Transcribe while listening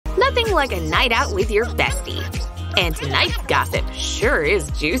nothing like a night out with your bestie. And tonight's gossip sure is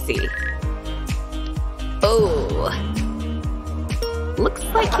juicy. Oh. Looks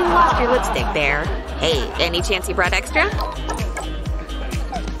like you lost your lipstick there. Hey, any chance you brought extra?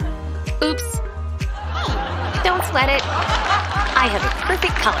 Oops. Don't sweat it. I have a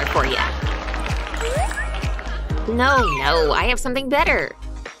perfect color for you. No, I have something better.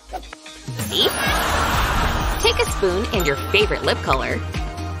 See? Take a spoon and your favorite lip color.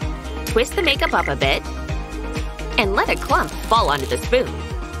 Twist the makeup up a bit. And let a clump fall onto the spoon.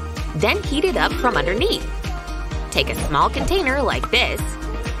 Then heat it up from underneath. Take a small container like this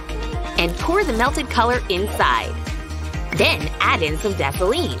and pour the melted color inside. Then add in some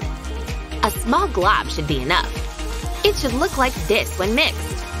Vaseline. A small glob should be enough. It should look like this when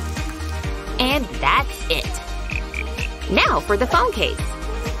mixed. And that's it. Now for the phone case.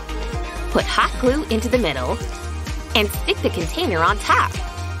 Put hot glue into the middle and stick the container on top.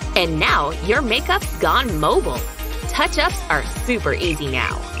 And now your makeup's gone mobile. Touch-ups are super easy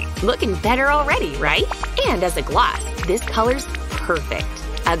now. Looking better already, right? And as a gloss, this color's perfect.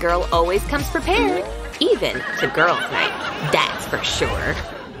 A girl always comes prepared, even to girls' night. That's for sure.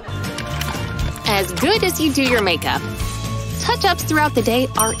 As good as you do your makeup, touch-ups throughout the day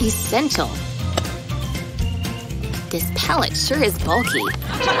are essential. This palette sure is bulky.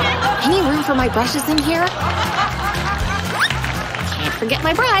 Any room for my brushes in here? Can't forget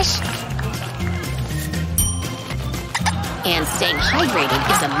my brush. And staying hydrated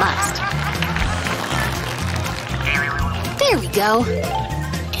is a must. There we go.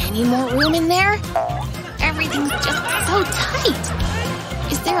 Any more room in there? Everything's just so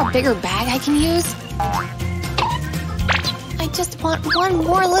tight. Is there a bigger bag I can use? I just want one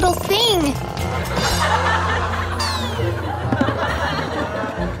more little thing.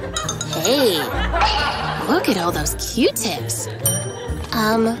 Hey, look at all those Q-tips.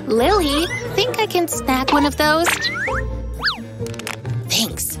 Lily, think I can snag one of those?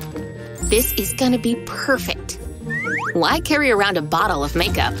 Thanks. This is gonna be perfect. Why carry around a bottle of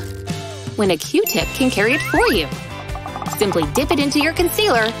makeup when a Q-tip can carry it for you? Simply dip it into your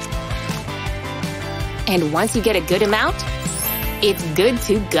concealer. And once you get a good amount, it's good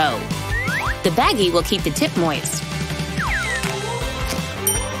to go. The baggie will keep the tip moist.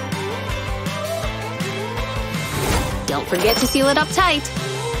 Don't forget to seal it up tight.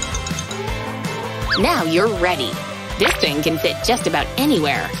 Now you're ready. This thing can fit just about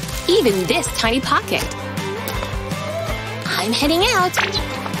anywhere, even this tiny pocket. I'm heading out.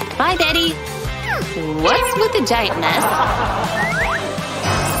 Bye, Betty. What's with the giant mess?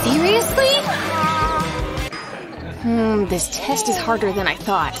 Seriously? This test is harder than I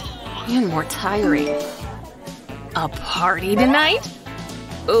thought, and more tiring. A party tonight?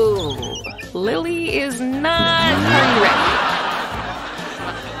 Oh, Lily is not party ready.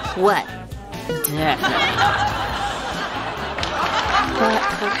 What? Definitely not. But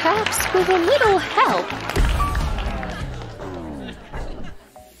perhaps with a little help.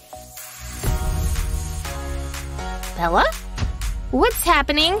 Bella? What's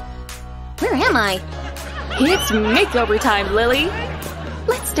happening? Where am I? It's makeover time, Lily!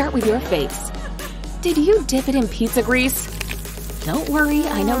 Let's start with your face. Did you dip it in pizza grease? Don't worry,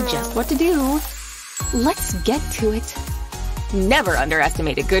 I know just what to do. Let's get to it. Never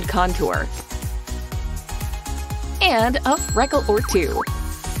underestimate a good contour. And a freckle or two.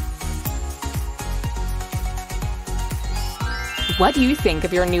 What do you think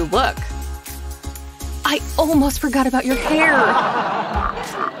of your new look? I almost forgot about your hair!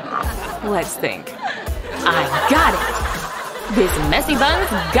 Let's think. I got it! This messy bun's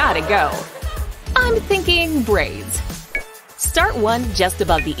gotta go. I'm thinking braids. Start one just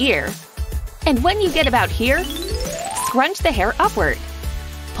above the ear. And when you get about here, scrunch the hair upward.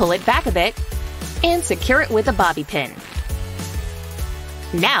 Pull it back a bit and secure it with a bobby pin.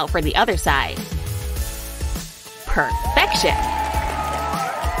 Now for the other side. Perfection!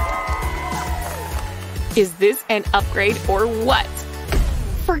 Is this an upgrade or what?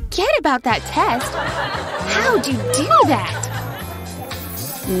 Forget about that test! How'd you do that?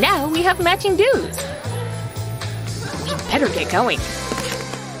 Now we have matching dues. We better get going.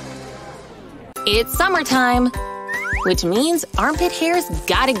 It's summertime, which means armpit hair's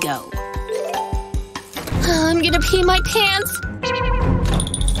gotta go. I'm gonna pee my pants.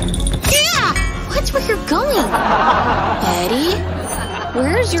 Yeah! Watch where you're going. Betty,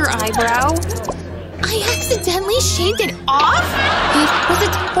 where's your eyebrow? I accidentally shaved it off? It was a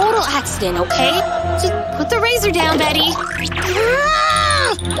total accident, okay? Just put the razor down, Betty.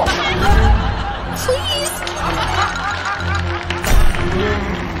 Please.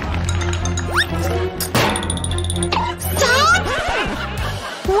 Stop!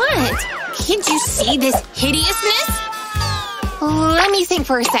 What? Can't you see this hideousness? Let me think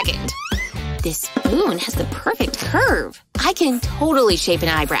for a second. This spoon has the perfect curve. I can totally shape an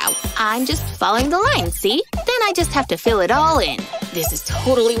eyebrow. I'm just following the line, see? Then I just have to fill it all in. This is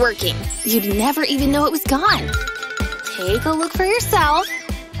totally working. You'd never even know it was gone. Take a look for yourself.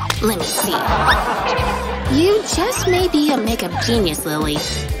 Let me see. You just may be a makeup genius, Lily.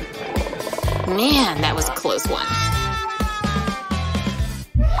 Man, that was a close one.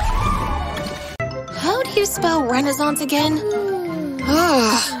 How do you spell Renaissance again?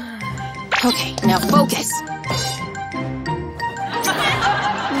 Okay, now focus.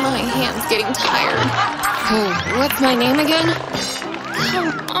 My hand's getting tired. Oh, what's my name again?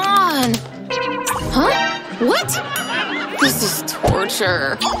 Come on! Huh? What? This is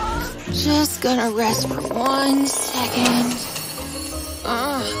torture. Just gonna rest for 1 second.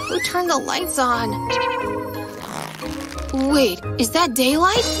 Who turned the lights on? Wait, is that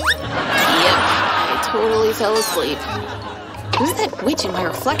daylight? Yep, I totally fell asleep. Who's that witch in my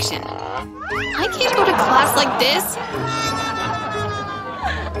reflection? I can't go to class like this.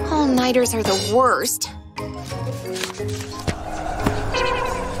 All-nighters are the worst.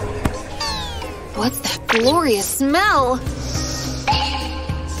 What's that glorious smell?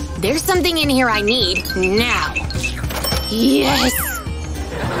 There's something in here I need now. Yes!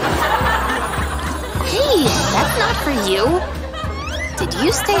 Hey, that's not for you. Did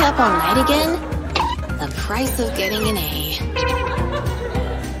you stay up all night again? The price of getting an A.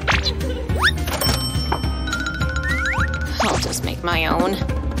 I'll just make my own.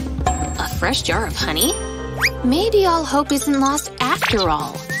 A fresh jar of honey? Maybe all hope isn't lost after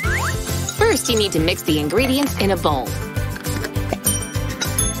all. First, you need to mix the ingredients in a bowl.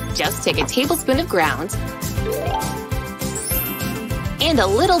 Just take a tablespoon of grounds and a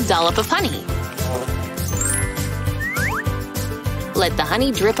little dollop of honey. Let the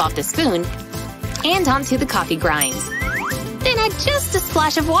honey drip off the spoon and onto the coffee grinds. Then add just a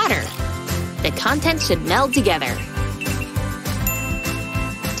splash of water. The contents should meld together.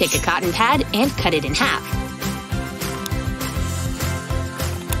 Take a cotton pad and cut it in half.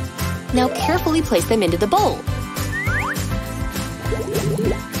 Now carefully place them into the bowl.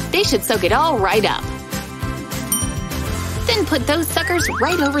 They should soak it all right up. Then put those suckers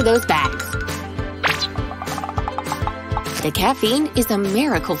right over those bags. The caffeine is a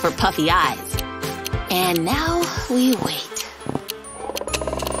miracle for puffy eyes. And now we wait.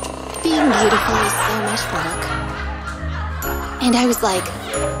 Being beautiful is so much work. And I was like,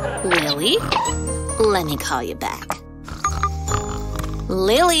 Lily, let me call you back.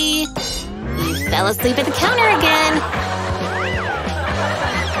 Lily, you fell asleep at the counter again.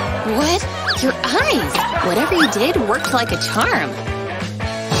 What? Your eyes! Whatever you did worked like a charm.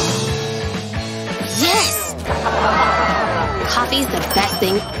 Yes! Coffee's the best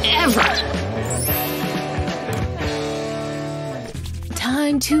thing ever!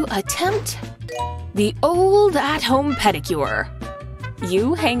 Time to attempt the old at-home pedicure.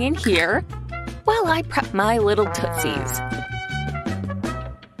 You hang in here while I prep my little tootsies.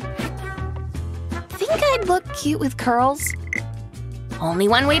 Think I'd look cute with curls? Only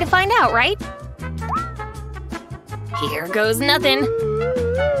one way to find out, right? Here goes nothing.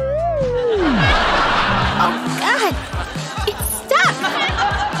 Oh God! It's stuck!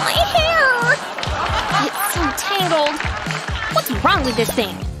 My hair! It's so tangled. What's wrong with this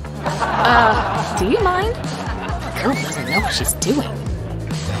thing? Do you mind? The girl doesn't know what she's doing.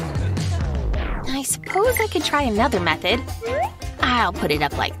 I suppose I could try another method. I'll put it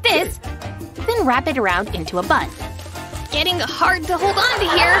up like this, then wrap it around into a bun. Getting hard to hold on to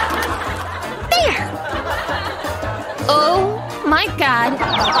here. There! Oh my God.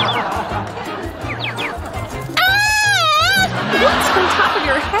 Ah! What's on top of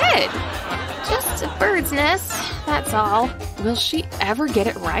your head? Just a bird's nest, that's all. Will she ever get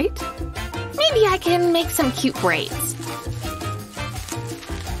it right? Maybe I can make some cute braids.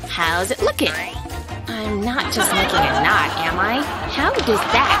 How's it looking? I'm not just making a knot, am I? How does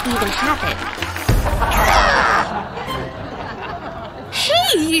that even happen?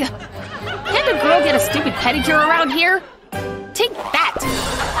 Hey! Can't a girl get a stupid pedicure around here? Take that!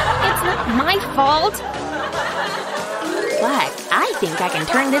 It's not my fault! But I think I can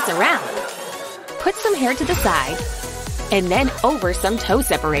turn this around. Put some hair to the side, and then over some toe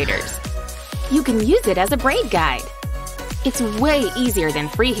separators. You can use it as a braid guide. It's way easier than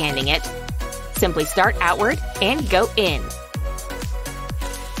freehanding it. Simply start outward and go in.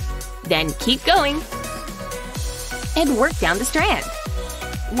 Then keep going. And work down the strand.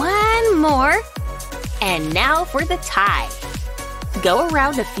 One more. And now for the tie. Go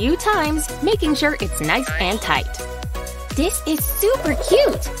around a few times, making sure it's nice and tight. This is super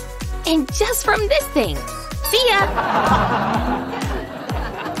cute. And just from this thing. See ya!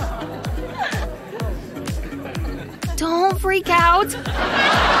 Don't freak out!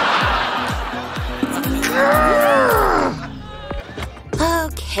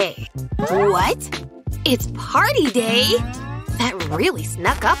 Okay. What? It's party day? That really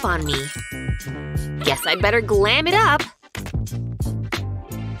snuck up on me. Guess I'd better glam it up.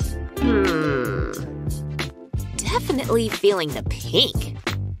 Definitely feeling the pink.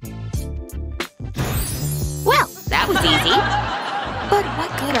 Well, that was easy. But what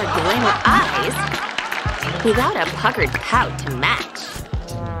good are glamour eyes without a puckered pout to match?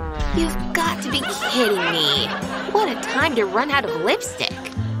 You've got to be kidding me. What a time to run out of lipstick.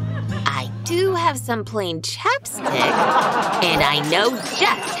 I do have some plain chapstick, and I know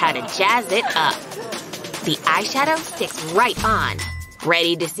just how to jazz it up. The eyeshadow sticks right on.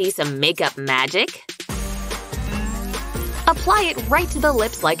 Ready to see some makeup magic? Apply it right to the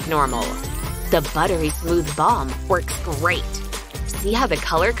lips like normal. The buttery smooth balm works great. See how the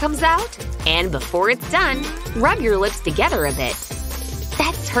color comes out? And before it's done, rub your lips together a bit.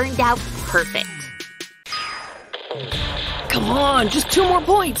 That turned out perfect. Come on, just 2 more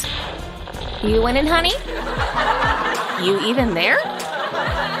points. You winning, honey? You even there?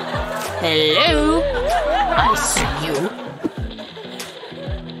 Hello? I see you.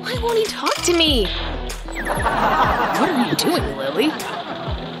 Why won't he talk to me? What are you doing, Lily?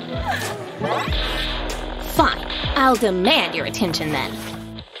 Fine. I'll demand your attention then.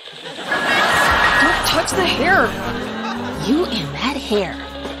 Don't touch the hair! You and that hair.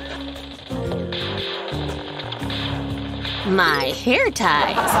 My hair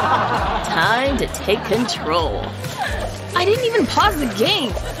ties. Time to take control. I didn't even pause the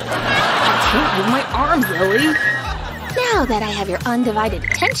game! I can't move my arms, Lily! Now that I have your undivided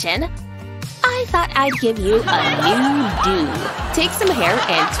attention, I thought I'd give you a new do. Take some hair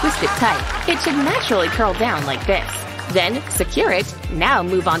and twist it tight. It should naturally curl down like this. Then secure it. Now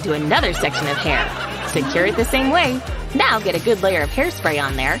move on to another section of hair. Secure it the same way. Now get a good layer of hairspray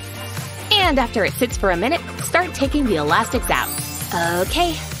on there. And after it sits for a minute, start taking the elastics out.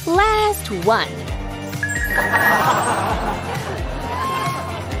 Okay, last one.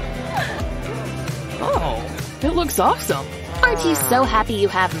 Oh, it looks awesome. Aren't you so happy you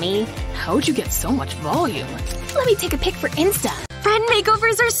have me? How'd you get so much volume? Let me take a pic for Insta. Friend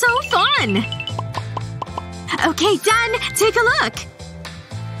makeovers are so fun! Okay, done! Take a look!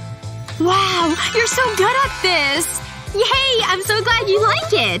 Wow, you're so good at this! Yay! I'm so glad you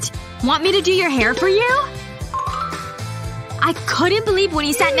like it! Want me to do your hair for you? I couldn't believe when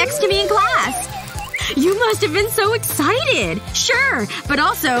he sat next to me in class! You must have been so excited! Sure, but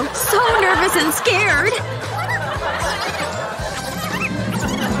also so nervous and scared!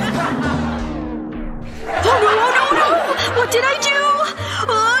 Oh no, oh no, no! What did I do?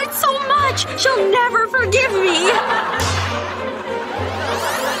 Oh, it's so much! She'll never forgive me!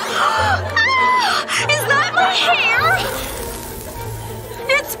 Ah, is that my hair?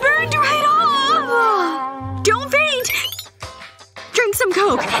 It's burned right off! Don't faint! Drink some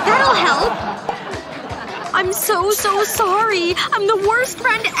Coke. That'll help! I'm so sorry. I'm the worst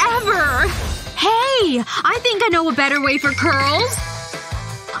friend ever! Hey! I think I know a better way for curls.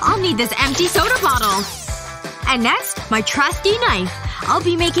 I'll need this empty soda bottle. And next, my trusty knife. I'll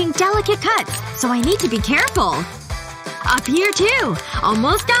be making delicate cuts, so I need to be careful. Up here too.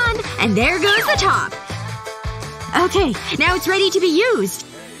 Almost done. And there goes the top. Okay, now it's ready to be used.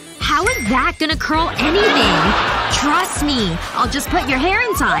 How is that gonna curl anything? Trust me. I'll just put your hair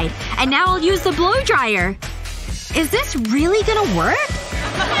inside. And now I'll use the blow dryer. Is this really gonna work?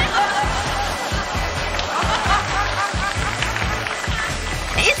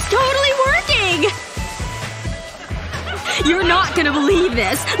 It's totally working! You're not gonna believe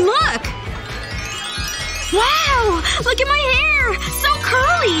this. Look! Wow! Look at my hair! So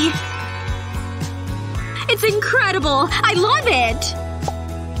curly! It's incredible! I love it!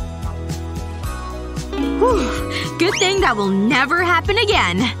 Whew. Good thing that will never happen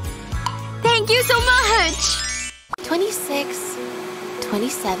again. Thank you so much! 26,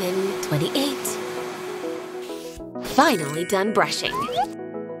 27, 28. Finally done brushing.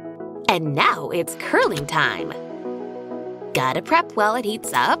 And now it's curling time. Gotta prep while it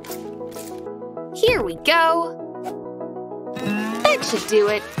heats up. Here we go. That should do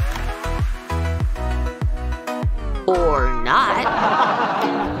it. Or not.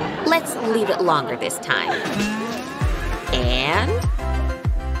 Let's leave it longer this time. And…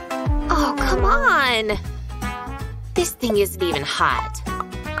 oh, come on! This thing isn't even hot.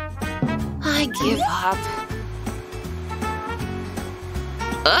 I give up.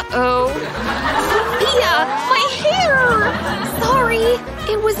 Uh-oh. Sophia! My hair! Sorry.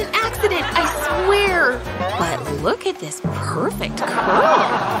 It was an accident, I swear! But look at this perfect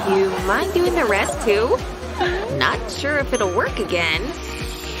curl! You mind doing the rest too? Not sure if it'll work again.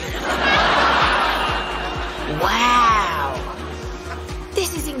 Wow!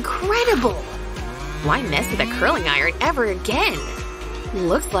 This is incredible! Why mess with a curling iron ever again?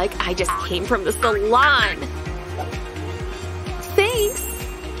 Looks like I just came from the salon! Thanks!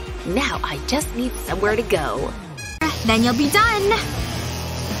 Now I just need somewhere to go. Then you'll be done.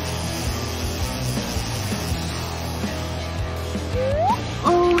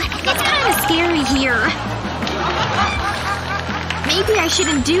 Oh, it's kind of scary here. Maybe I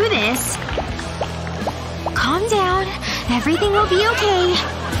shouldn't do this. Calm down. Everything will be okay.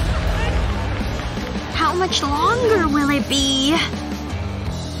 How much longer will it be?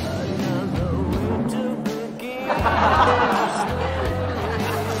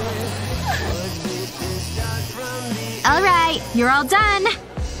 Alright, you're all done.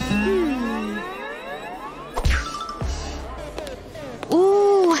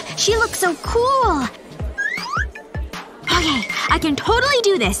 Ooh, she looks so cool. Okay, I can totally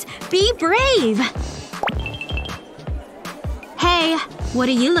do this. Be brave. Hey, what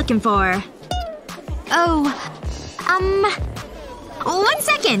are you looking for? Oh, 1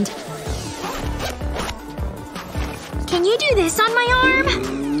 second. Can you do this on my arm?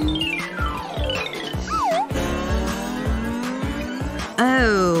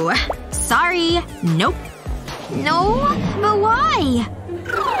 Oh. Sorry. Nope. No? But why?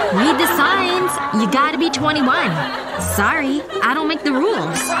 Read the signs. You gotta be 21. Sorry. I don't make the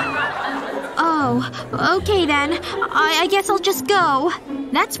rules. Oh. Okay then. I guess I'll just go.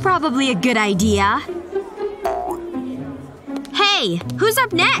 That's probably a good idea. Hey! Who's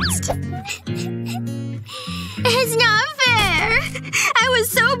up next? It's not fair! I was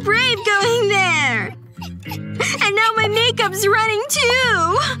so brave going there! And now my makeup's running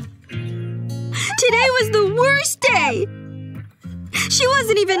too! Today was the worst day! She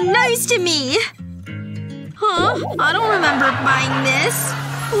wasn't even nice to me! Huh? I don't remember buying this.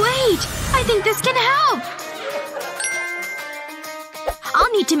 Wait! I think this can help!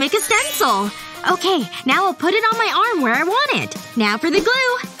 I'll need to make a stencil. Okay, now I'll put it on my arm where I want it. Now for the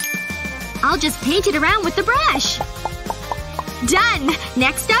glue. I'll just paint it around with the brush. Done!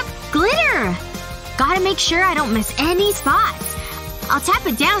 Next up, glitter! Gotta make sure I don't miss any spots. I'll tap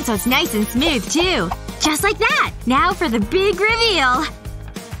it down so it's nice and smooth, too. Just like that! Now for the big reveal.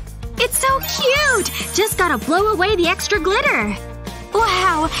 It's so cute! Just gotta blow away the extra glitter.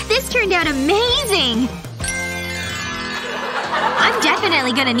 Wow, this turned out amazing! I'm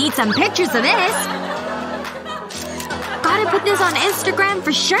definitely gonna need some pictures of this. Gotta put this on Instagram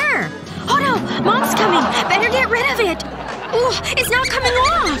for sure. Oh no! Mom's coming! Better get rid of it! Ooh, it's not coming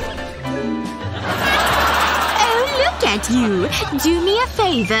off! Oh, look at you! Do me a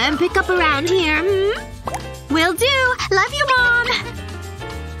favor and pick up around here, hmm? Will do! Love you, Mom!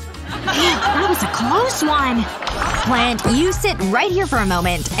 That was a close one. Plant, you sit right here for a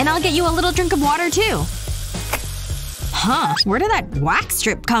moment, and I'll get you a little drink of water, too. Huh. Where did that wax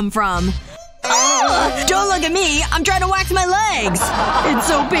strip come from? Oh! Don't look at me! I'm trying to wax my legs! It's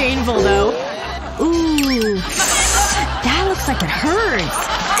so painful, though. Ooh. That looks like it hurts.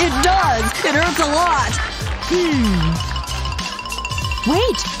 It does! It hurts a lot.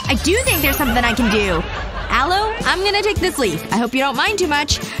 Wait! I do think there's something I can do. Aloe, I'm gonna take this leaf. I hope you don't mind too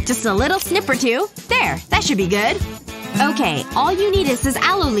much. Just a little snip or two. There. That should be good. Okay. All you need is this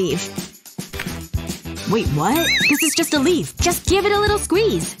aloe leaf. Wait, what? This is just a leaf. Just give it a little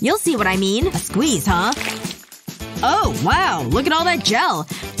squeeze. You'll see what I mean. A squeeze, huh? Oh, wow. Look at all that gel.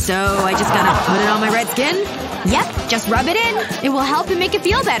 So, I just gotta put it on my red skin? Yep. Just rub it in. It will help and make it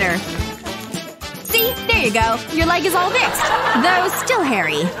feel better. See? There you go. Your leg is all fixed. Though still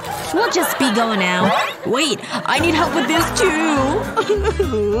hairy. We'll just be going now. Wait. I need help with this, too.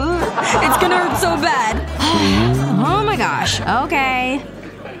 It's gonna hurt so bad. Oh my gosh. Okay.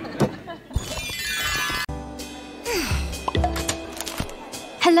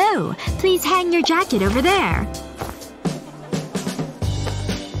 Hello. Please hang your jacket over there.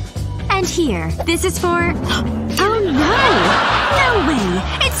 And here. This is for… Oh no! No way!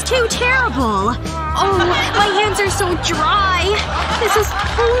 It's too terrible! Oh, my hands are so dry! This is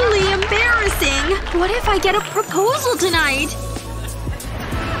totally embarrassing! What if I get a proposal tonight?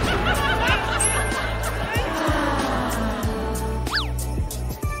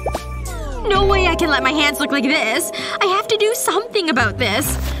 No way I can let my hands look like this. I have to do something about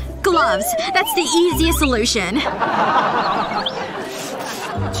this. Gloves. That's the easiest solution.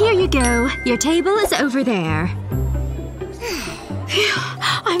 Here you go. Your table is over there.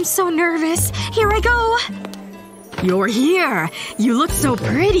 I'm so nervous. Here I go. You're here! You look so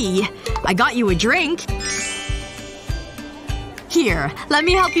pretty! I got you a drink. Here, let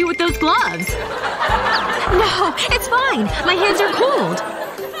me help you with those gloves. No, it's fine. My hands are cold.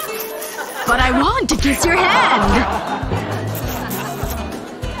 But I want to kiss your hand!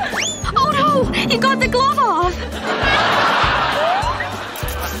 Oh no! You got the glove off!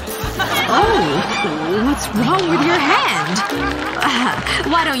 Oh, what's wrong with your hand?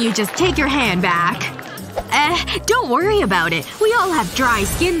 Why don't you just take your hand back? Don't worry about it. We all have dry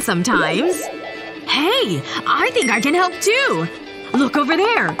skin sometimes. Hey! I think I can help too! Look over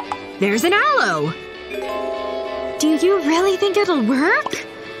there! There's an aloe! Do you really think it'll work?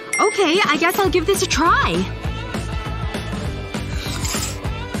 Okay, I guess I'll give this a try.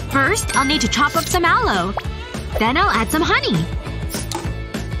 First, I'll need to chop up some aloe. Then I'll add some honey.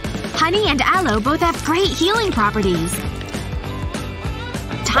 Honey and aloe both have great healing properties.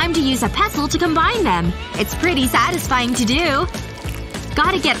 Time to use a pestle to combine them. It's pretty satisfying to do.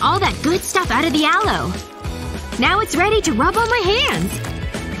 Gotta get all that good stuff out of the aloe. Now it's ready to rub on my hands.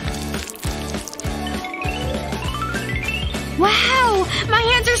 Wow! My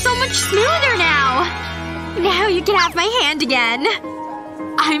hands are so much smoother now! Now you can have my hand again.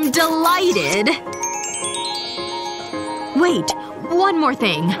 I'm delighted. Wait. One more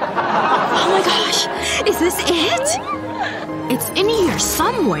thing. Oh my gosh. Is this it? It's in here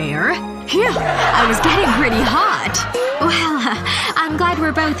somewhere. Phew. I was getting pretty hot. Well, I'm glad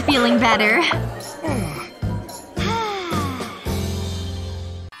we're both feeling better.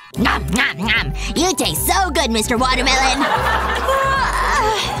 Nom, nom, nom. You taste so good, Mr. Watermelon.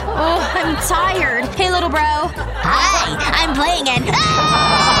 Oh, I'm tired. Hey, little bro. Hi, I'm playing and…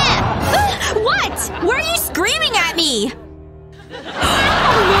 Ah! What? Why are you screaming at me?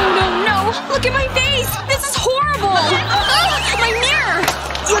 Oh, no. Look at my face! This is horrible! My mirror!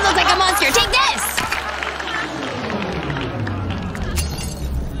 You look like a monster. Take this!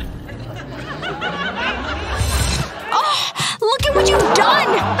 Oh! Look at what you've done!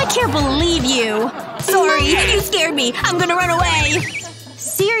 I can't believe you! Sorry, you scared me. I'm gonna run away.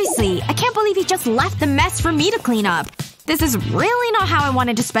 Seriously, I can't believe he just left the mess for me to clean up. This is really not how I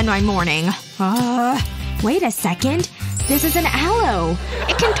wanted to spend my morning. Wait a second. This is an aloe.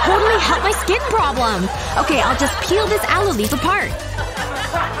 It can totally help my skin problem. Okay, I'll just peel this aloe leaf apart.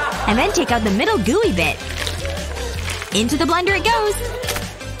 And then take out the middle gooey bit. Into the blender it goes.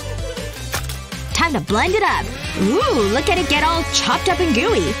 Time to blend it up. Ooh, look at it get all chopped up and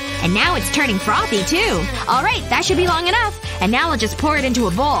gooey. And now it's turning frothy, too. Alright, that should be long enough. And now I'll just pour it into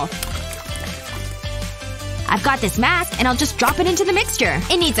a bowl. I've got this mask, and I'll just drop it into the mixture.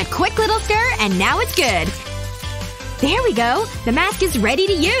 It needs a quick little stir, and now it's good. There we go. The mask is ready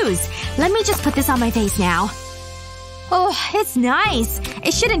to use. Let me just put this on my face now. Oh, it's nice.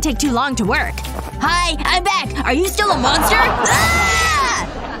 It shouldn't take too long to work. Hi, I'm back. Are you still a monster? Ah!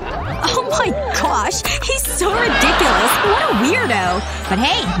 Oh my gosh. He's so ridiculous. What a weirdo. But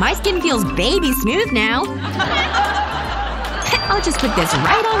hey, my skin feels baby smooth now. I'll just put this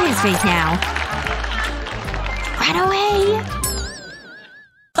right on his face now. Right away.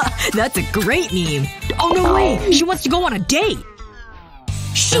 That's a great meme. Oh no way! She wants to go on a date!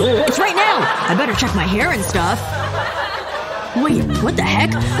 Shoot! It's right now! I better check my hair and stuff. Wait, what the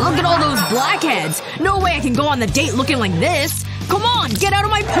heck? Look at all those blackheads! No way I can go on the date looking like this! Come on, get out of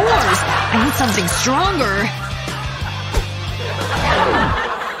my pores! I need something stronger.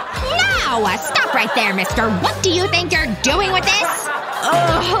 Now! Stop right there, mister! What do you think you're doing with this?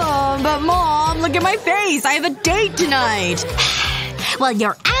 But Mom, look at my face! I have a date tonight! Well,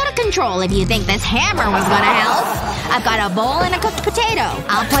 you're out of control if you think this hammer was gonna help. I've got a bowl and a cooked potato.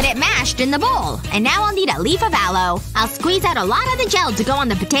 I'll put it mashed in the bowl. And now I'll need a leaf of aloe. I'll squeeze out a lot of the gel to go on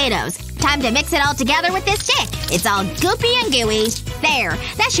the potatoes. Time to mix it all together with this stick. It's all goopy and gooey. There.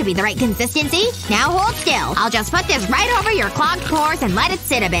 That should be the right consistency. Now hold still. I'll just put this right over your clogged pores and let it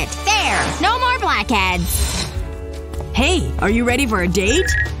sit a bit. There. No more blackheads. Hey, are you ready for a date?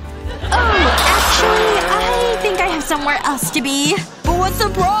 Oh, actually, I think I have somewhere else to be. But what's the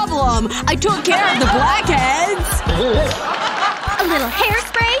problem? I took care of the blackheads! A little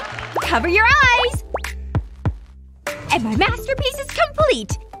hairspray. Cover your eyes. And my masterpiece is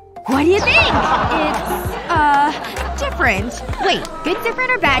complete. What do you think? It's, different. Wait, good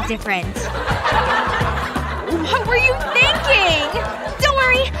different or bad different? What were you thinking? Don't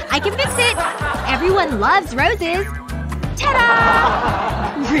worry, I can fix it. Everyone loves roses.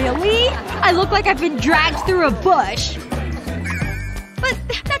 Ta-da! Really? I look like I've been dragged through a bush. But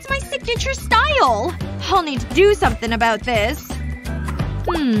that's my signature style. I'll need to do something about this.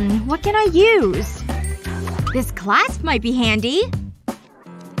 What can I use? This clasp might be handy.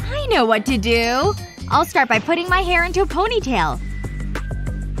 I know what to do. I'll start by putting my hair into a ponytail.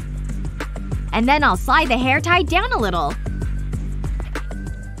 And then I'll slide the hair tie down a little.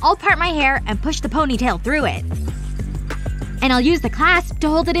 I'll part my hair and push the ponytail through it. And I'll use the clasp to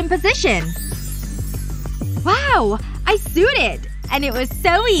hold it in position. Wow! I sewed it! And it was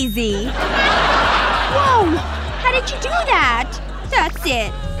so easy. Whoa! How did you do that? That's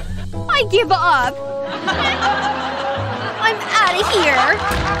it. I give up. I'm out of here.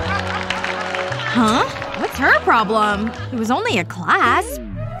 Huh? What's her problem? It was only a clasp.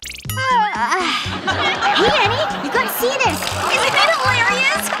 Hey, Annie! You gotta see this! Isn't it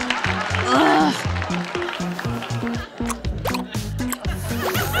hilarious? Ugh.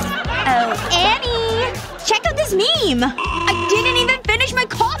 Oh, Annie! Check out this meme! I didn't even finish my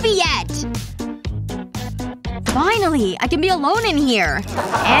coffee yet! Finally! I can be alone in here.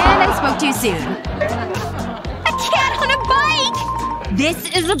 And I spoke too soon. A cat on a bike!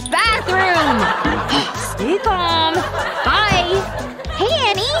 This is a bathroom! Stay calm. Bye! Hey,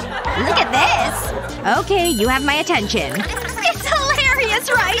 Annie! Look at this! Okay, you have my attention. It's hilarious,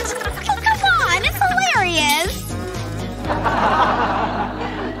 right? Oh, come on! It's hilarious!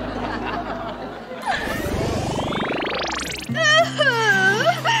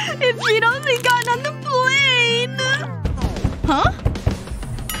 If she'd only gotten on the plane! Huh?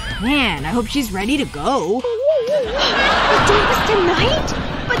 Man, I hope she's ready to go. The date was tonight?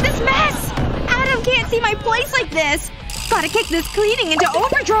 But this mess! Adam can't see my place like this! Gotta kick this cleaning into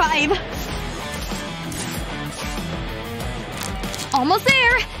overdrive! Almost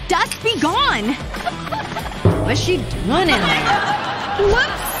there! Dust be gone! What's she doing in there?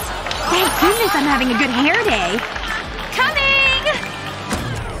 Whoops! Thank goodness I'm having a good hair day. Coming!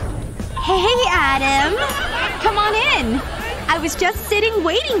 Hey, Adam. Come on in. I was just sitting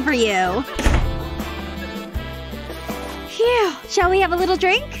waiting for you. Phew. Shall we have a little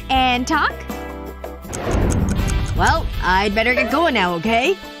drink? And talk? Well, I'd better get going now,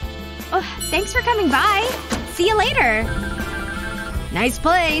 okay? Oh, thanks for coming by. See you later. Nice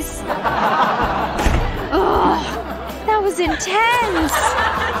place. Oh, that was intense.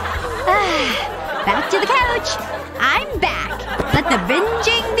 Back to the couch. I'm back. Let the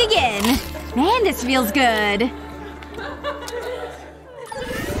binging begin. Man, this feels good.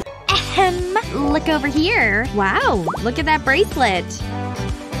 Ahem. Look over here. Wow, look at that bracelet.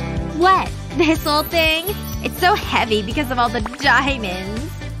 What? This whole thing? It's so heavy because of all the diamonds.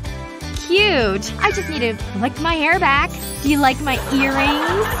 Cute. I just need to flick my hair back. Do you like my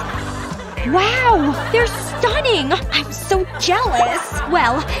earrings? Wow! They're stunning! I'm so jealous!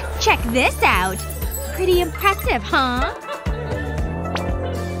 Well, check this out. Pretty impressive, huh?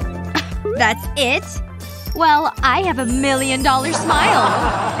 That's it? Well, I have $1 million smile.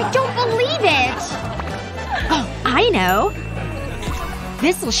 I don't believe it! Oh, I know.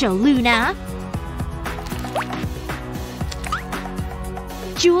 This'll show Luna.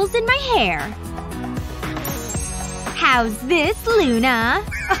 Jewels in my hair. How's this, Luna?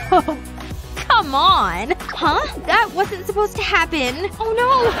 Oh, come on. Huh? That wasn't supposed to happen. Oh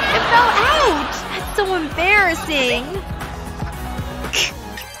no! It fell out! That's so embarrassing.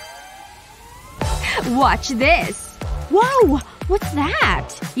 Watch this. Whoa! What's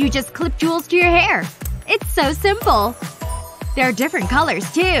that? You just clip jewels to your hair. It's so simple. There are different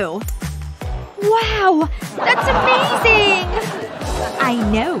colors, too. Wow! That's amazing! I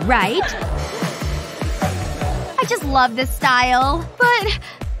know, right? I just love this style. But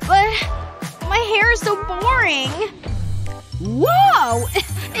my hair is so boring. Whoa!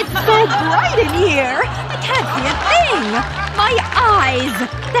 It's so bright in here! I can't see a thing! My eyes!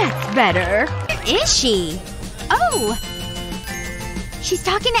 That's better. Where is she? Oh! She's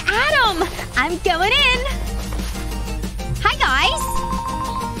talking to Adam! I'm going in! Hi, guys!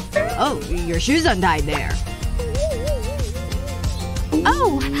 Oh, your shoe's untied there.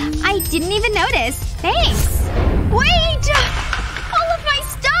 Oh, I didn't even notice. Thanks. Wait! All of my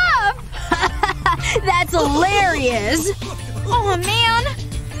stuff! That's hilarious! Oh man!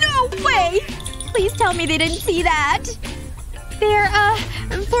 No way! Please tell me they didn't see that. They're,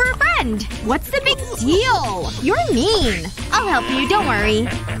 for a friend. What's the big deal? You're mean. I'll help you, don't worry.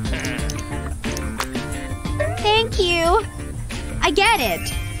 Thank you. I get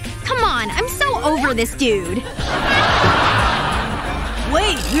it. Come on, I'm so over this dude.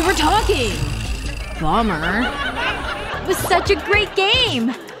 Wait, we were talking. Bummer. It was such a great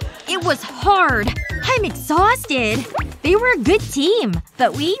game. It was hard. I'm exhausted. They were a good team,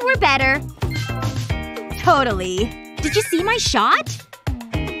 but we were better. Totally. Did you see my shot?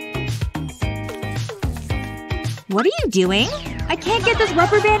 What are you doing? I can't get this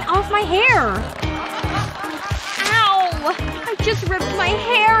rubber band off my hair. Ow! I just ripped my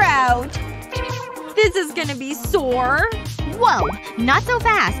hair out. This is gonna be sore. Whoa, not so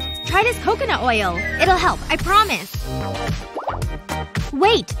fast. Try this coconut oil. It'll help, I promise.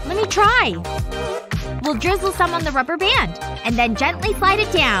 Wait, let me try. We'll drizzle some on the rubber band. And then gently slide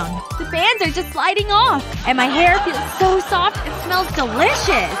it down. The bands are just sliding off. And my hair feels so soft and smells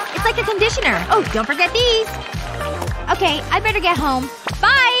delicious. It's like a conditioner. Oh, don't forget these. Okay, I better get home.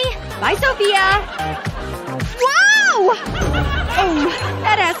 Bye! Bye, Sophia! Whoa! Oh,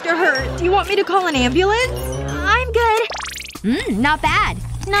 that has to hurt. Do you want me to call an ambulance? I'm good. Not bad.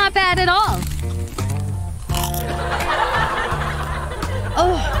 Not bad at all.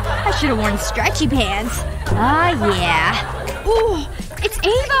 Oh, I should've worn stretchy pants. Ah, yeah. Ooh, it's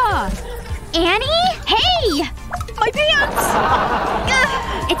Ava! Annie? Hey! My pants!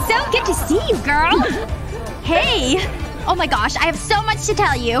 It's so good to see you, girl. Hey! Oh my gosh, I have so much to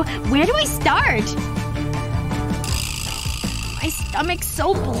tell you. Where do I start? My stomach's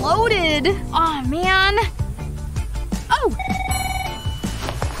so bloated. Aw, man. Oh!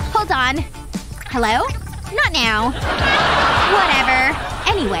 Hold on. Hello? Not now. Whatever.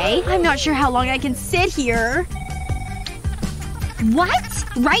 Anyway. I'm not sure how long I can sit here. What?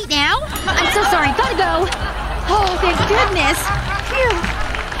 Right now? I'm so sorry. Gotta go. Oh, thank goodness. Phew.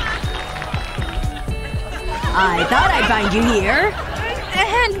 I thought I'd find you here.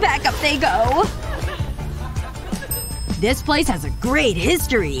 And back up they go. This place has a great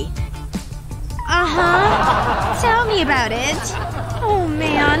history. Uh-huh. Tell me about it. Oh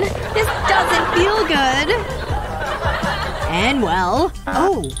man. This doesn't feel good. And well…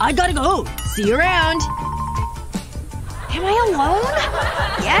 Oh, I gotta go. See you around. Am I alone?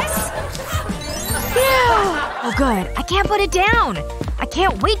 Yes? Phew. Oh good. I can't put it down. I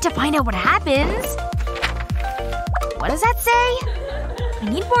can't wait to find out what happens. What does that say? I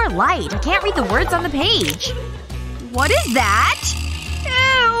need more light. I can't read the words on the page. What is that?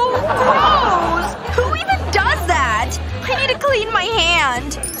 Ew! Gross! Who even does that? I need to clean my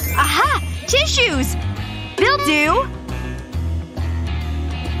hand. Aha! Tissues! They'll do.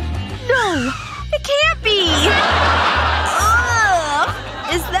 No! It can't be! Ugh!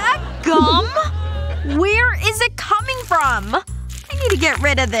 Is that gum? Where is it coming from? I need to get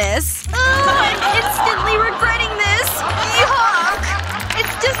rid of this. I'm instantly regretting this. Yuck!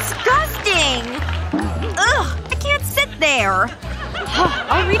 It's disgusting! Ugh! I can't sit there.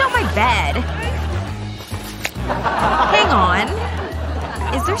 I'll read on my bed. Hang on.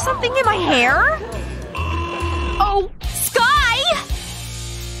 Is there something in my hair? Oh! Sky!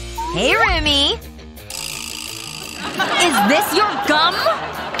 Hey, Remy. Is this your gum?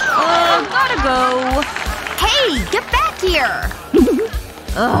 Gotta go. Hey! Get back here!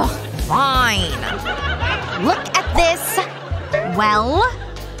 Ugh. Fine. Look at this. Well…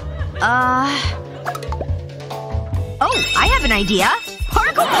 Oh, I have an idea.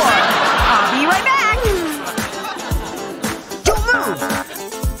 Parkour! I'll be right back! Don't move!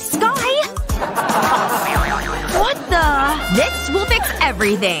 Sky! What the… This will fix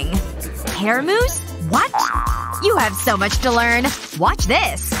everything. Hair mousse? What? You have so much to learn. Watch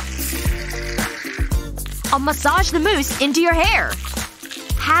this. I'll massage the mousse into your hair.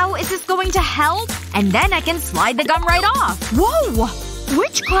 How is this going to help? And then I can slide the gum right off. Whoa!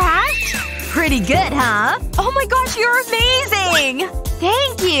 Witchcraft? Pretty good, huh? Oh my gosh, you're amazing!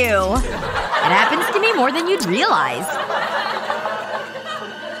 Thank you! It happens to me more than you'd realize.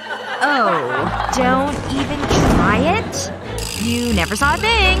 Oh, don't even try it? You never saw a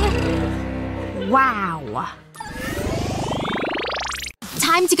thing. Wow.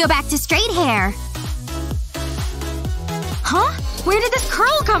 Time to go back to straight hair. Huh? Where did this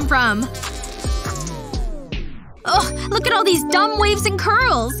curl come from? Ugh, look at all these dumb waves and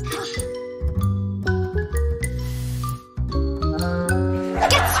curls.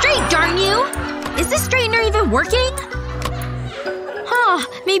 Get straight, darn you! Is this straightener even working? Huh.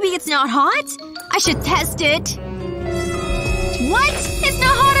 Maybe it's not hot? I should test it. What? It's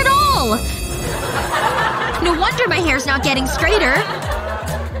not hot at all! No wonder my hair's not getting straighter.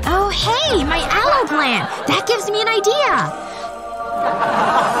 Oh hey! My aloe plant! That gives me an idea!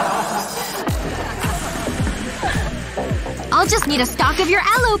 I'll just need a stalk of your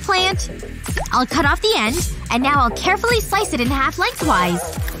aloe plant. I'll cut off the end, and now I'll carefully slice it in half lengthwise.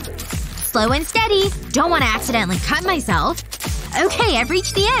 Slow and steady. Don't want to accidentally cut myself. Okay, I've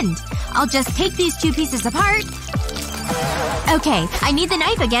reached the end. I'll just take these two pieces apart. Okay, I need the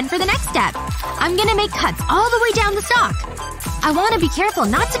knife again for the next step. I'm gonna make cuts all the way down the stalk. I want to be careful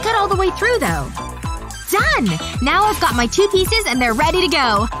not to cut all the way through, though. Done! Now I've got my two pieces and they're ready to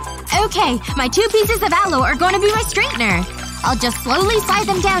go. Okay, my two pieces of aloe are going to be my straightener. I'll just slowly slide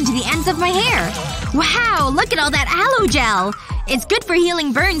them down to the ends of my hair. Wow, look at all that aloe gel! It's good for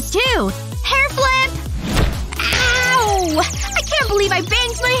healing burns, too. Hair flip! can't believe I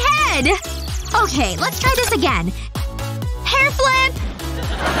banged my head! Okay, let's try this again. Hair flip!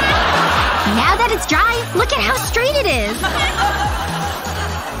 Now that it's dry, look at how straight it is.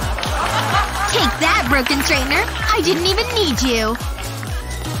 Take that, broken straightener. I didn't even need you.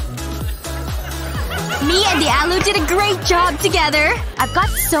 Me and the aloe did a great job together. I've got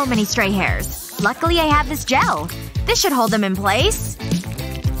so many stray hairs. Luckily I have this gel. This should hold them in place.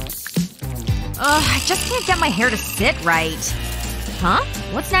 Ugh, I just can't get my hair to sit right. Huh?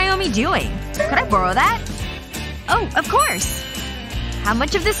 What's Naomi doing? Could I borrow that? Oh, of course. How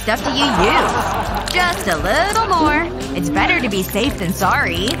much of this stuff do you use? Just a little more. It's better to be safe than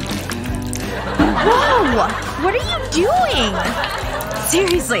sorry. Whoa! What are you doing?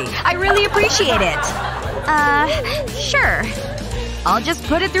 Seriously, I really appreciate it. Sure. I'll just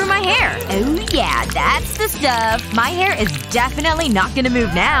put it through my hair. Oh yeah, that's the stuff. My hair is definitely not gonna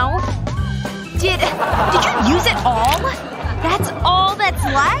move now. Did you use it all? That's all that's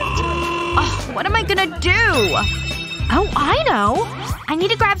left? Oh, what am I gonna do? Oh, I know. I need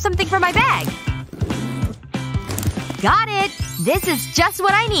to grab something from my bag. Got it! This is just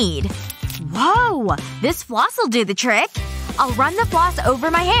what I need. Whoa! This floss will do the trick. I'll run the floss over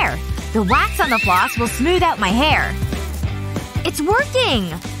my hair. The wax on the floss will smooth out my hair. It's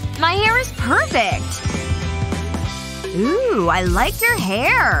working! My hair is perfect! Ooh, I like your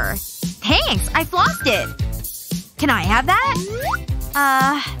hair. Thanks, I flossed it. Can I have that?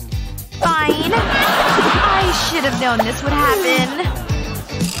 Fine. I should have known this would happen.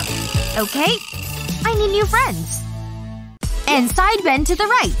 Okay. I need new friends. And side bend to the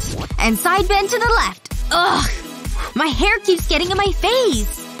right. And side bend to the left. Ugh. My hair keeps getting in my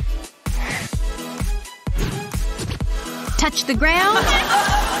face. Touch the ground.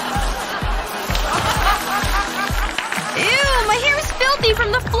 Ew, my hair is filthy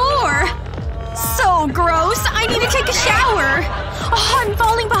from the floor. So gross. I need to take a shower. Oh, I'm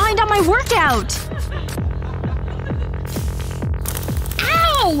falling behind on my workout.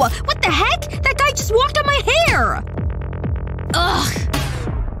 Ow! What the heck? That guy just walked on my hair! Ugh.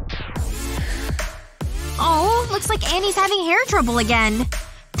 Oh, looks like Annie's having hair trouble again.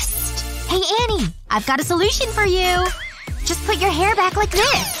 Psst. Hey, Annie. I've got a solution for you. Just put your hair back like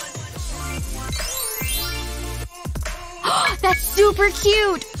this. That's super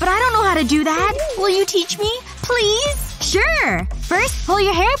cute. But I don't know how to do that. Will you teach me? Please? Sure. First, pull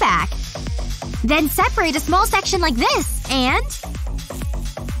your hair back. Then separate a small section like this. And…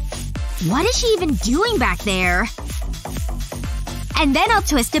 what is she even doing back there? And then I'll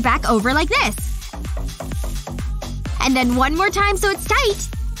twist it back over like this. And then one more time so it's tight.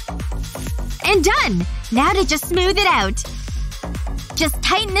 And done! Now to just smooth it out. Just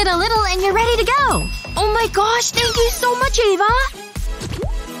tighten it a little and you're ready to go. Oh my gosh, thank you so much, Ava!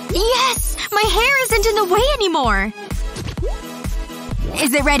 Yes! My hair isn't in the way anymore!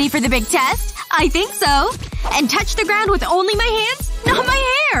 Is it ready for the big test? I think so. And touch the ground with only my hands? Not my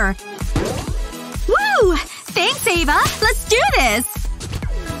hair! Woo! Thanks, Ava! Let's do this!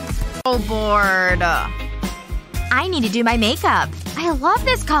 So bored. I need to do my makeup. I love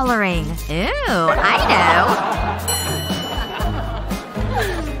this coloring. Ooh, I know.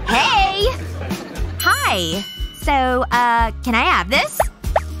 Hey! Hi. So, can I have this?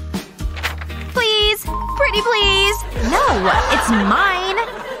 Please? Pretty please? No, it's mine.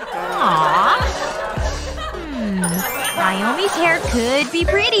 Aww. Naomi's hair could be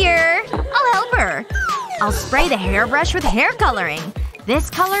prettier. I'll help her. I'll spray the hairbrush with hair coloring. This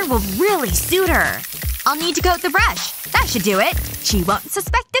color will really suit her. I'll need to coat the brush. That should do it. She won't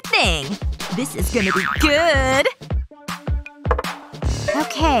suspect a thing. This is gonna be good.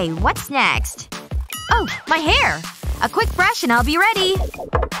 Okay, what's next? Oh, my hair. A quick brush and I'll be ready.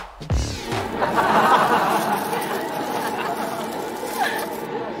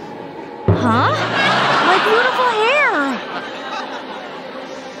 Huh? My beautiful hair!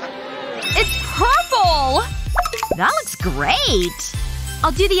 It's purple! That looks great!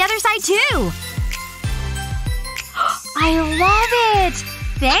 I'll do the other side too! I love it!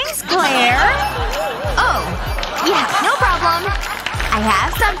 Thanks, Claire! Oh. Yeah, no problem. I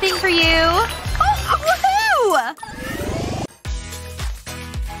have something for you. Oh, woohoo!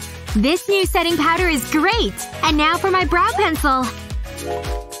 This new setting powder is great! And now for my brow pencil.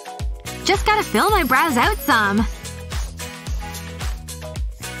 Just gotta fill my brows out some.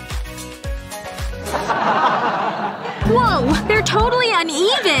 Whoa! They're totally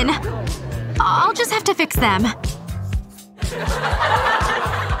uneven! I'll just have to fix them.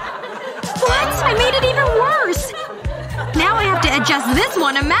 What? I made it even worse! Now I have to adjust this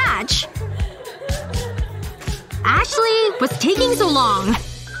one to match. Ashley, what's taking so long?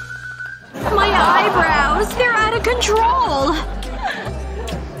 My eyebrows! They're out of control!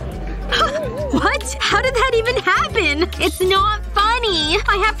 What? How did that even happen? It's not funny.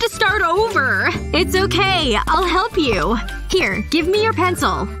 I have to start over. It's okay. I'll help you. Here, give me your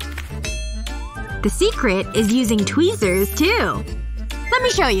pencil. The secret is using tweezers, too. Let me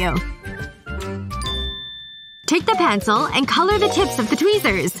show you. Take the pencil and color the tips of the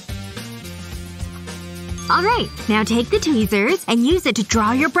tweezers. Alright, now take the tweezers and use it to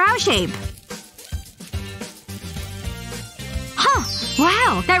draw your brow shape. Huh!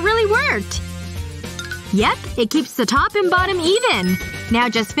 Wow, that really worked! Yep, it keeps the top and bottom even. Now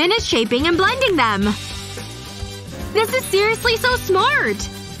just finish shaping and blending them. This is seriously so smart!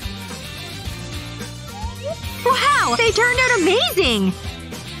 Wow! They turned out amazing!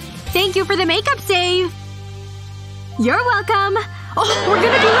 Thank you for the makeup save! You're welcome! Oh, we're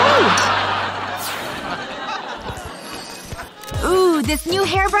gonna be late! Ooh, this new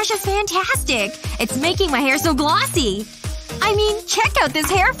hairbrush is fantastic! It's making my hair so glossy! I mean, check out this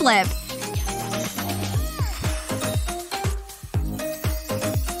hair flip!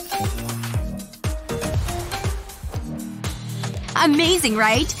 Amazing,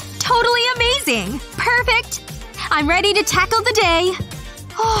 right? Totally amazing! Perfect! I'm ready to tackle the day!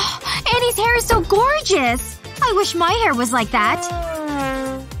 Oh, Annie's hair is so gorgeous! I wish my hair was like that.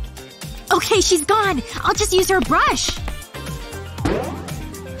 Okay, she's gone. I'll just use her brush.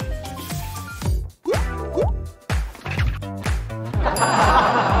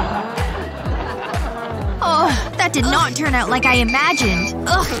 Oh, that did not turn out like I imagined.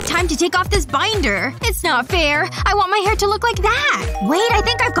 Ugh, time to take off this binder. It's not fair. I want my hair to look like that. Wait, I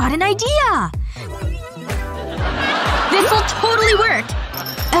think I've got an idea. This'll totally work.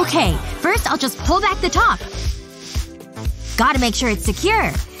 Okay, first I'll just pull back the top. Gotta make sure it's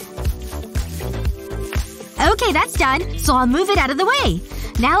secure. Okay, that's done. So I'll move it out of the way.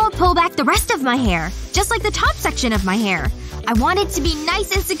 Now I'll pull back the rest of my hair. Just like the top section of my hair. I want it to be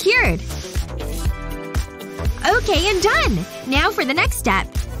nice and secured. Okay, and done! Now for the next step.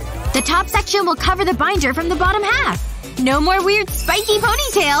 The top section will cover the binder from the bottom half. No more weird spiky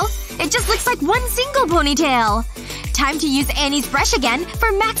ponytail. It just looks like one single ponytail. Time to use Annie's brush again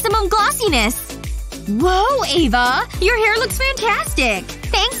for maximum glossiness. Whoa, Ava! Your hair looks fantastic!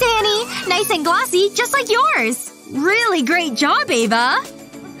 Thanks, Annie! Nice and glossy, just like yours! Really great job, Ava!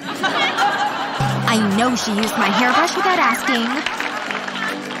 I know she used my hairbrush without asking.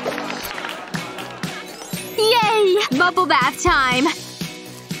 Yay! Bubble bath time!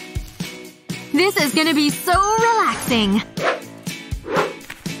 This is gonna be so relaxing.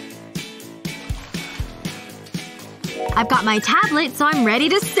 I've got my tablet, so I'm ready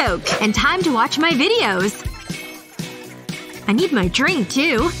to soak. And time to watch my videos. I need my drink,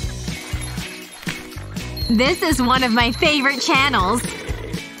 too. This is one of my favorite channels.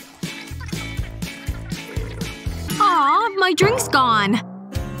 Aw, my drink's gone.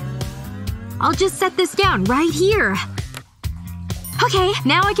 I'll just set this down right here. Okay,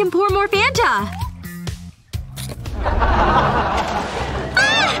 now I can pour more Fanta.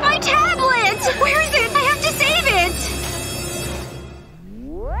 Ah! My tablet! Where is it? I have to save it!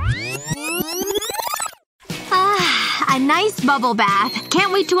 A nice bubble bath.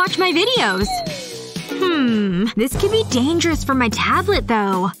 Can't wait to watch my videos. This could be dangerous for my tablet,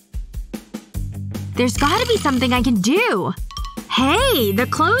 though. There's gotta be something I can do. Hey, the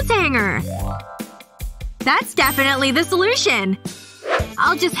clothes hanger. That's definitely the solution.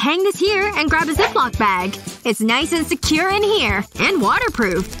 I'll just hang this here and grab a Ziploc bag. It's nice and secure in here. And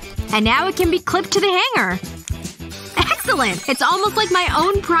waterproof. And now it can be clipped to the hanger. Excellent! It's almost like my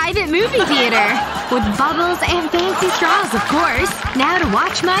own private movie theater. With bubbles and fancy straws, of course. Now to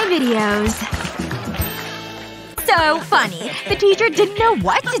watch my videos. So funny. The teacher didn't know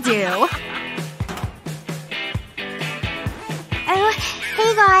what to do. Oh,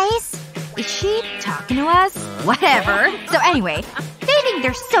 hey guys. Is she talking to us? Whatever. So anyway, They think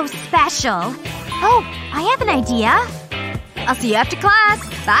they're so special. Oh, I have an idea. I'll see you after class.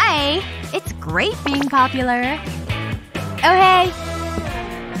 Bye. It's great being popular. Oh hey.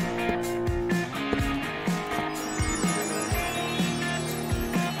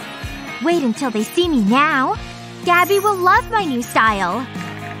 Wait until they see me now. Gabby will love my new style.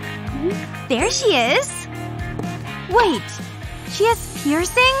 There she is. Wait. She has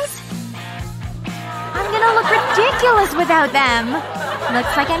piercings? I'm gonna look ridiculous without them.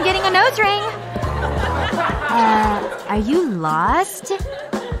 Looks like I'm getting a nose ring. Are you lost?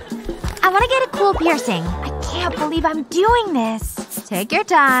 I want to get a cool piercing. I can't believe I'm doing this. Take your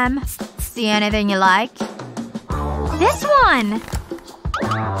time. See anything you like? This one!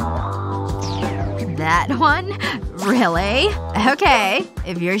 That one? Really? Okay.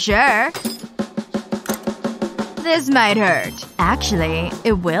 If you're sure. This might hurt. Actually,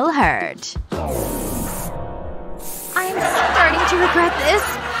 it will hurt. I'm starting to regret this.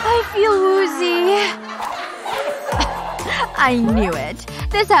 I feel woozy. I knew it.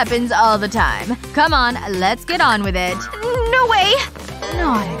 This happens all the time. Come on, let's get on with it. No way!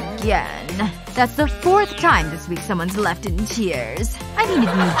 Not again. That's the 4th time this week someone's left in tears. I need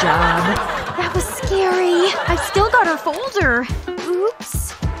a new job. That was scary. I've still got our folder.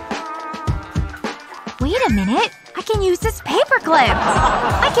 Oops. Wait a minute. I can use this paperclip.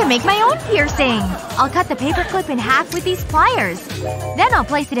 I can make my own piercing. I'll cut the paperclip in half with these pliers. Then I'll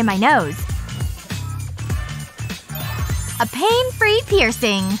place it in my nose. A pain-free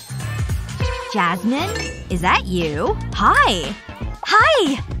piercing. Jasmine? Is that you? Hi.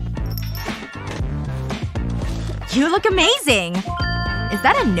 Hi! You look amazing! Is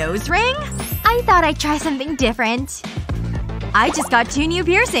that a nose ring? I thought I'd try something different. I just got 2 new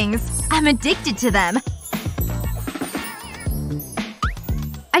piercings. I'm addicted to them.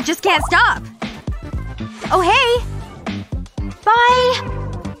 I just can't stop. Oh hey! Bye!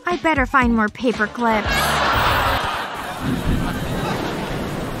 I better find more paper clips.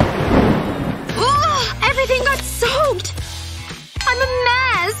 Ugh! Everything got soaked! I'm a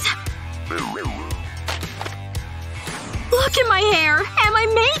mess! Look at my hair! And my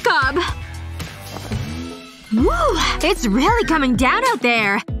makeup! Woo! It's really coming down out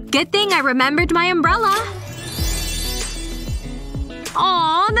there. Good thing I remembered my umbrella.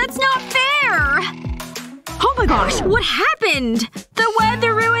 Aw, that's not fair! Oh my gosh, what happened? The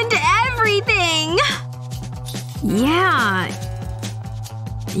weather ruined everything! Yeah.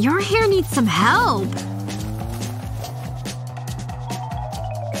 Your hair needs some help.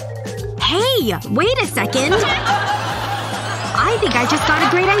 Hey! Wait a second! I think I just got a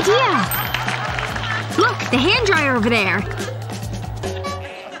great idea! Look! The hand dryer over there!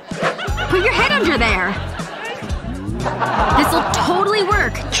 Put your head under there! This'll totally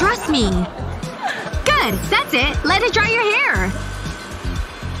work! Trust me! Good! That's it! Let it dry your hair!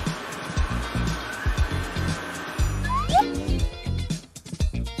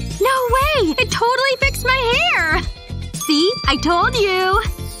 No way! It totally fixed my hair! See? I told you!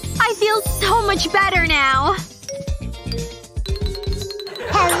 I feel so much better now!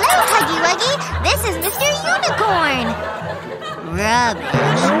 Hello, Huggy Wuggy! This is Mr. Unicorn!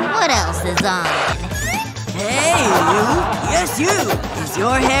 Rubbish. What else is on? Hey, you! Yes, you! Is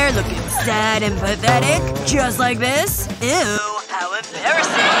your hair looking sad and pathetic? Just like this? Ew, how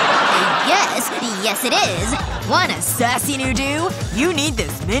embarrassing! Yes it is. Want a sassy new do? You need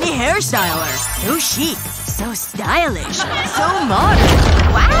this mini hairstyler. So chic, so stylish, so modern.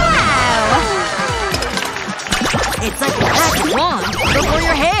 Wow! It's like a magic wand, but for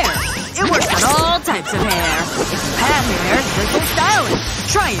your hair. It works on all types of hair. If you have hair, this will style it.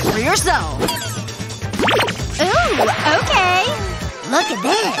 Try it for yourself. Ooh, okay. Look at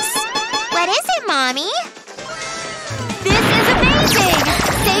this. What is it, Mommy? This is amazing!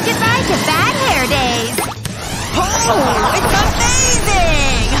 Say goodbye to bad hair days! Oh, it's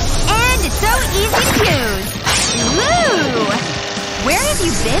amazing! And it's so easy to use! Woo! Where have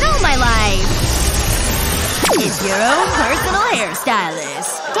you been all my life? It's your own personal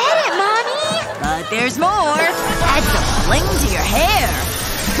hairstylist. Get it, Mommy? But there's more. Add some bling to your hair.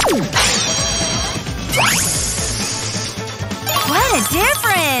 What a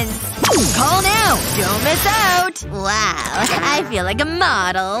difference! Call now. Don't miss out. Wow, I feel like a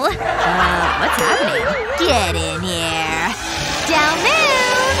model. What's happening? Get in here. Down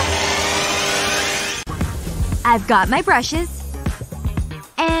moon! I've got my brushes.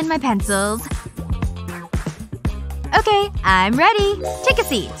 And my pencils. Okay, I'm ready. Take a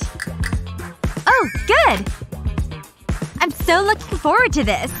seat. Oh, good! I'm so looking forward to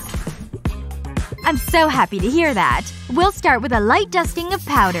this. I'm so happy to hear that. We'll start with a light dusting of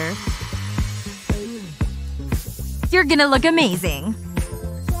powder. You're gonna look amazing.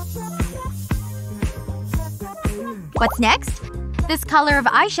 What's next? This color of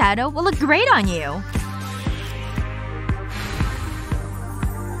eyeshadow will look great on you.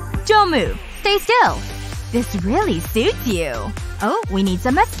 Don't move. Stay still. This really suits you. Oh, we need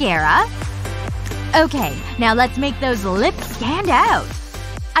some mascara. Okay, now let's make those lips stand out.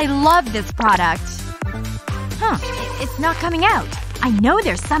 I love this product. Huh. It's not coming out. I know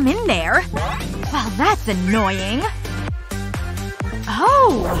there's some in there. Well, that's annoying.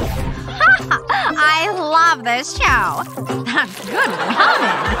 Oh! I love this show. That's good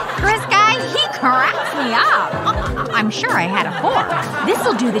ramen. Chris guy, he cracks me up. I'm sure I had a fork.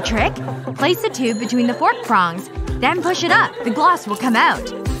 This'll do the trick. Place a tube between the fork prongs. Then push it up. The gloss will come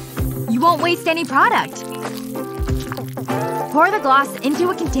out. You won't waste any product. Pour the gloss into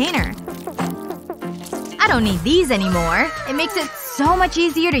a container. I don't need these anymore. It makes it so much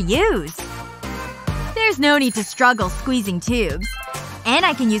easier to use. There's no need to struggle squeezing tubes. And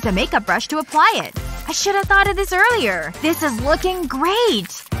I can use a makeup brush to apply it. I should have thought of this earlier. This is looking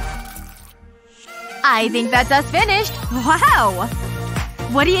great! I think that's us finished. Wow!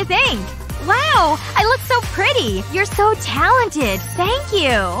 What do you think? Wow! I look so pretty! You're so talented! Thank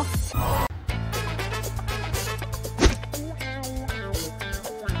you!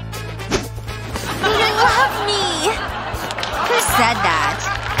 They love me! Who said that?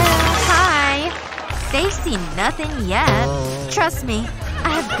 Hi. They've seen nothing yet. Trust me.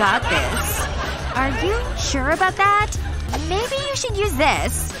 I've got this. Are you sure about that? Maybe you should use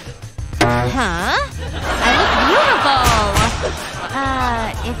this. Huh? I look beautiful!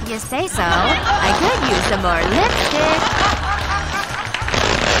 If you say so. I could use some more lipstick.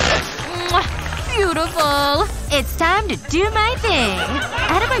 Mwah, beautiful! It's time to do my thing.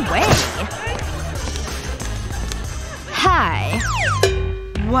 Out of my way. Hi.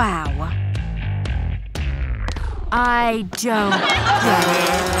 Wow. I don't get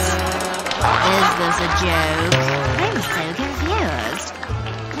it. Is this a joke? I'm so confused.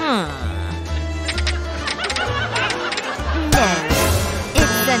 No.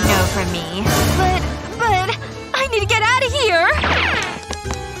 It's a no for me. But I need to get out of here!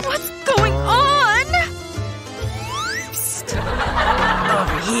 What's going on? Psst.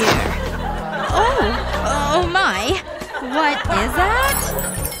 Over here. Oh my. What is that?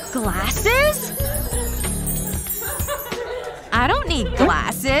 Glasses? I don't need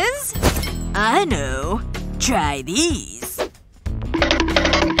glasses. I know. Try these.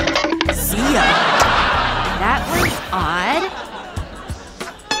 See ya. That was odd.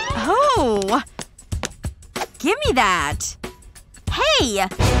 Oh! Give me that. Hey!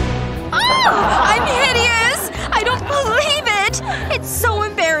 Oh! I'm hideous! I don't believe it! It's so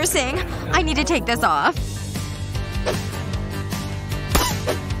embarrassing. I need to take this off.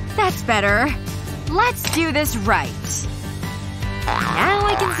 That's better. Let's do this right. Now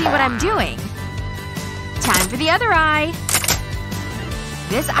I can see what I'm doing. Time for the other eye.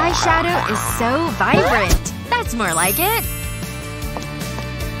 This eyeshadow is so vibrant. That's more like it.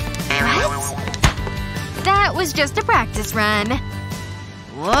 What? That was just a practice run.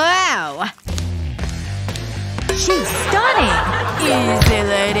 Wow. She's stunning. Easy,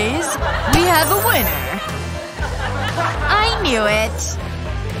 ladies. We have a winner. I knew it.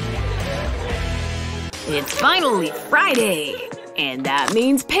 It's finally Friday. And that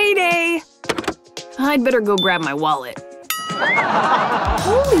means payday! I'd better go grab my wallet.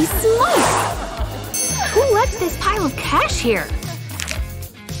 Holy smokes! Who left this pile of cash here?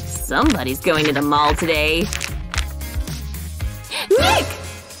 Somebody's going to the mall today. Nick!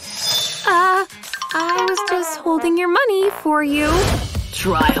 I was just holding your money for you.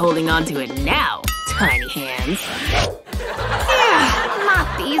 Try holding on to it now, tiny hands. Not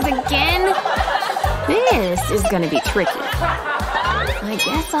these again. This is gonna be tricky. I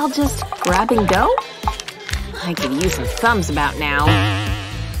guess I'll just grab and go? I could use some thumbs about now.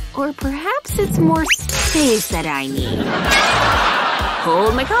 Or perhaps it's more space that I need.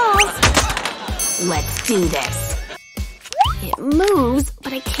 Hold my calls. Let's do this. It moves,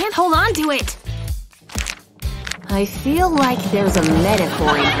 but I can't hold on to it. I feel like there's a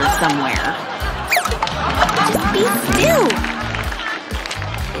metaphor in here somewhere. Just be still!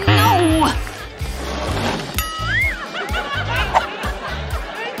 No!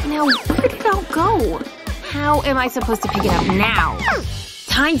 Now, where did it all go? How am I supposed to pick it up now?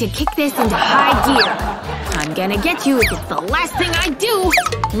 Time to kick this into high gear. I'm gonna get you if it's the last thing I do!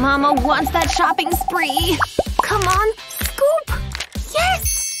 Mama wants that shopping spree! Come on, scoop! Yes!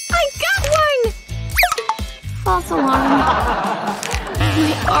 I got one! False alarm.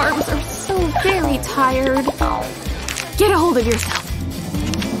 My arms are so very tired. Get a hold of yourself.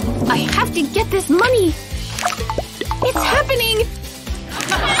 I have to get this money! It's happening!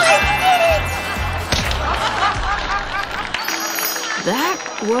 I did it! That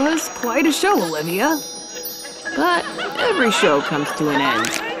was quite a show, Olivia. But every show comes to an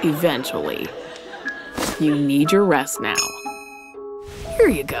end, eventually. You need your rest now. Here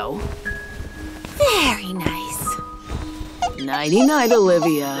you go. Very nice. Nighty-night,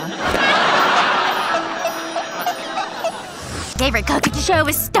 Olivia. Favorite cooking show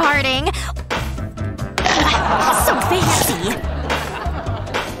is starting. So fancy.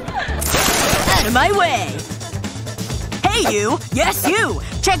 Out of my way. Hey you! Yes you!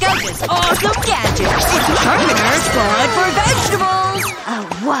 Check out this awesome gadget! It's a sharpener but for vegetables!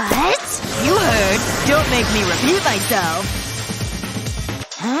 What? You heard. Don't make me repeat myself.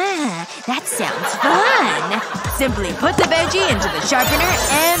 That sounds fun! Simply put the veggie into the sharpener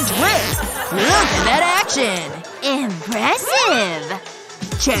and twist. Look at that action! Impressive!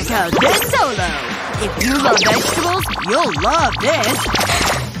 Check out this solo! If you love vegetables, you'll love this!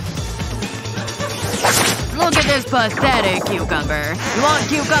 Look at this pathetic cucumber. You want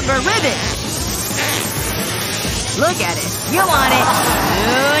cucumber ribbon? Look at it. You want it.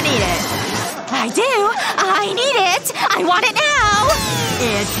 You need it. I do! I need it! I want it now!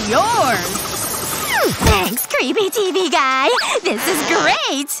 It's yours! Thanks, creepy TV guy! This is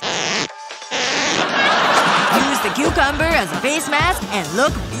great! Use the cucumber as a face mask and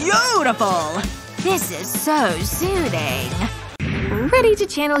look beautiful! This is so soothing. Ready to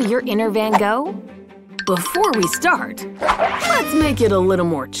channel your inner Van Gogh? Before we start, let's make it a little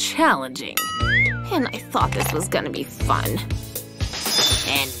more challenging. And I thought this was gonna be fun.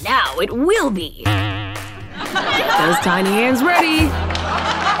 And now it will be! Get those tiny hands ready!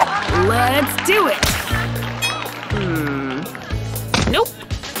 Let's do it! Nope.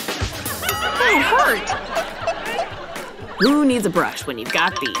 That hurt! Who needs a brush when you've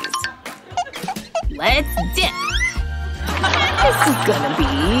got these? Let's dip! This is gonna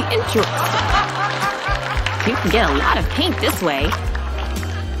be interesting. You can get a lot of paint this way.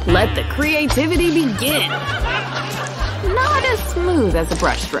 Let the creativity begin! Not as smooth as a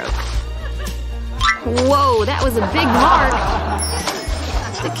brush stroke. Whoa, that was a big mark!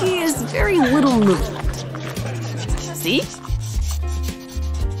 The key is very little movement. See?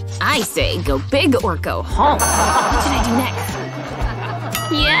 I say go big or go home. What should I do next?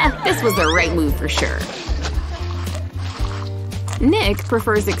 Yeah, this was the right move for sure. Nick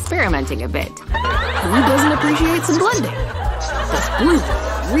prefers experimenting a bit. Who doesn't appreciate some blending? This blue is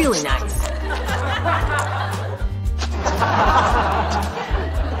really nice.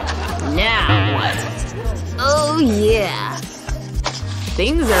 Now what? Oh yeah.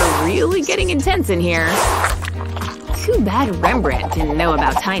 Things are really getting intense in here. Too bad Rembrandt didn't know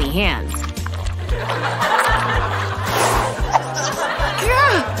about tiny hands.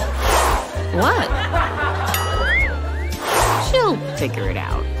 What? She'll figure it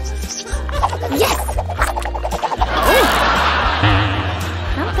out. Yes! Oh!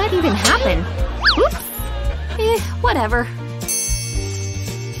 How'd that even happen? Oops. Whatever.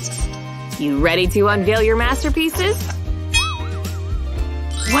 You ready to unveil your masterpieces?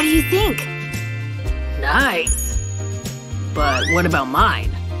 What do you think? Nice. But what about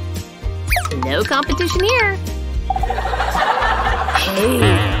mine? No competition here. Hey.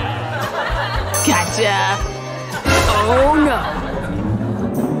 Gotcha. Oh no.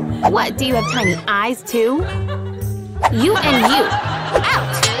 What, do you have tiny eyes too? You and you.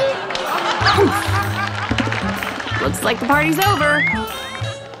 Out! Looks like the party's over.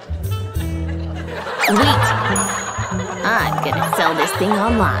 Sweet. I'm gonna sell this thing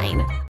online.